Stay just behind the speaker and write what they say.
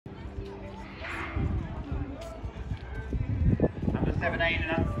U17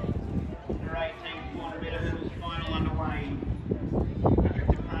 and under 18 400 metre hurdles final underway. Patrick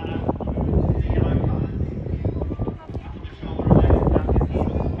DePana, the yellow colours, up on the shoulder of that Duncan here,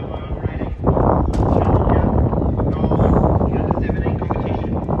 Soha Abdelrahim U15. Goal, the under 17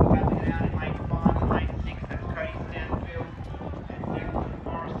 competition, battling it out in lane 5 and lane 6. That's Cody Stanfield and Declan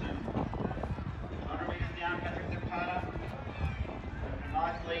Somers. 100 metres down, Patrick DePana. A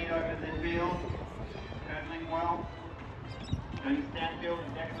nice lead over the field, hurdling well. Cody Stanfield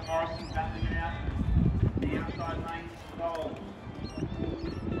and Declan Somers battling it out. The outside lane, goal.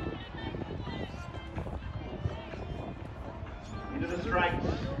 Into the straights.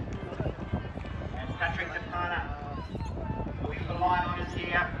 And Patrick DePana looking for line honours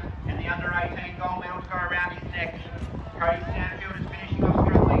here. And the under 18 gold medal to go around his neck. Cody Stanfield is finishing off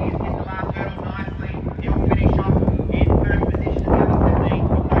strongly. He's hit the last hurdle nicely. He'll finish off in first position at the under 17.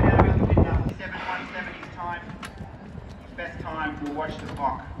 No doubt about the winner. 7:17 his time. His best time. We'll watch the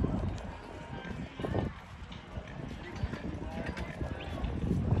clock.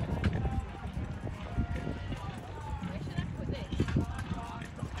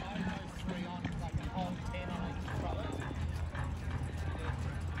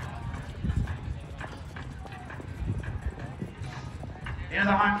 Into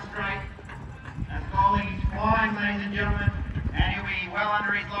the home straight. Ascoli, he's flying, ladies and gentlemen, and he'll be well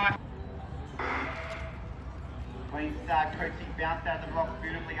under his life. Please, Coatsy bounced out of the block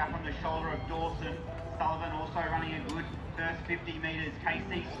beautifully up on the shoulder of Dawson. Sullivan also running a good first 50 metres.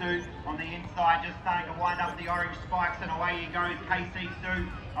 KC Sue on the inside, just starting to wind up the orange spikes, and away he goes. KC Sue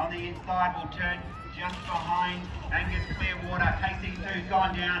on the inside will turn just behind Angus Clearwater. KC Sue's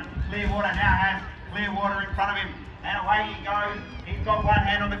gone down. Clearwater now has Clearwater in front of him. And away he goes. He's got one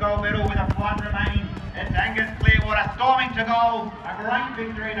hand on the gold medal with a flight remaining. It's Angus Clearwater storming to goal. A great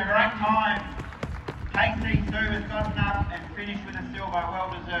victory and a great time. KC Sue has gotten up and finished with a silver,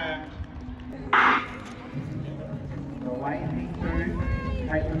 well deserved. Away P2,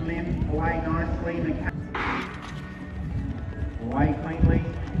 Caitlin Lim, away nicely. Away cleanly.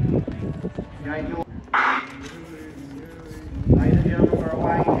 Gabriel. Ladies and gentlemen, we're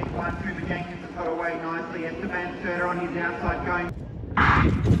away. He's one through the Jenkins has got away nicely. Esteban Serta on his outside going.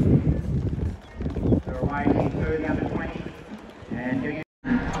 They're away P2, the under 20. And Jenkins.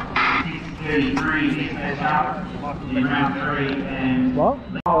 6:33 is set up in round 3 and what?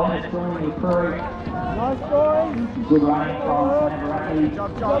 Let's bring the crew. Nice boys. Good running from Samantha.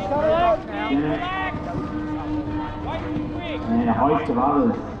 And a host of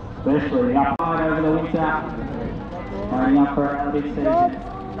others, especially the upside over the winter. Coming up for a big season. A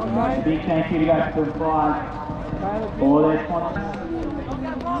big thank you to go to the fly for their sponsors.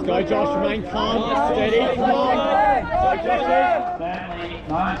 Let's go Josh, remain calm, steady, come on. Go Josh. Certainly,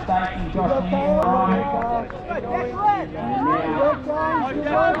 no mistake in Josh Neal. And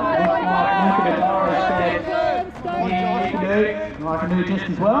now, I can do just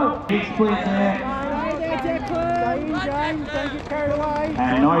as well. Big split there.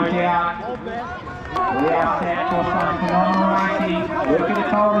 And no doubt, we are set for some phenomenal racing. Look at the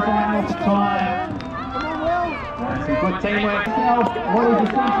colours on this time. That's some good teamwork. What is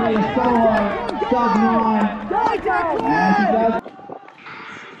essentially a solo sub-9 as he does.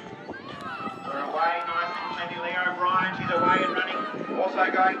 We're away nice and plenty. Leo O'Brien, she's away and running. Also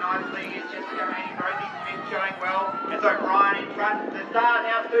going nicely is Jessica Haney. Rosie Smith showing well. It's O'Brien in front. The star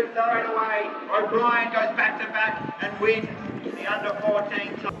now suits straight away. O'Brien goes back to back and wins the under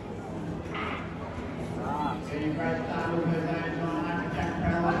 14 time. Getting great start with her zones on. Jack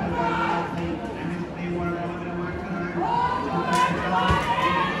Prall also going nicely. Angus Clearwater a little bit of work to do.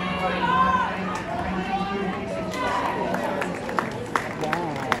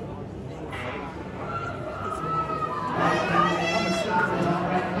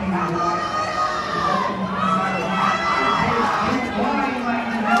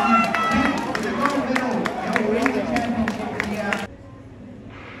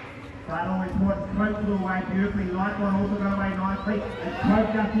 Coach will away beautifully. Lightborn also got away nicely. Coach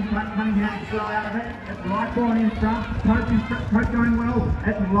just in front, coming down to slow out of it. It's Lightborn in front. Coach going well.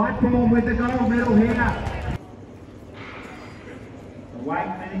 It's Lightborn with the gold medal here. Away,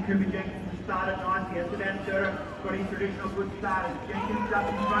 Manning Cooper Jenkins started nicely. Esteban Serta got his traditional good starters. Jenkins up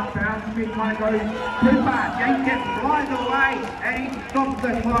in front. Brown Smith kind of goes too far. Jenkins flies away and he stops the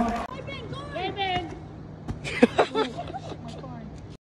clock.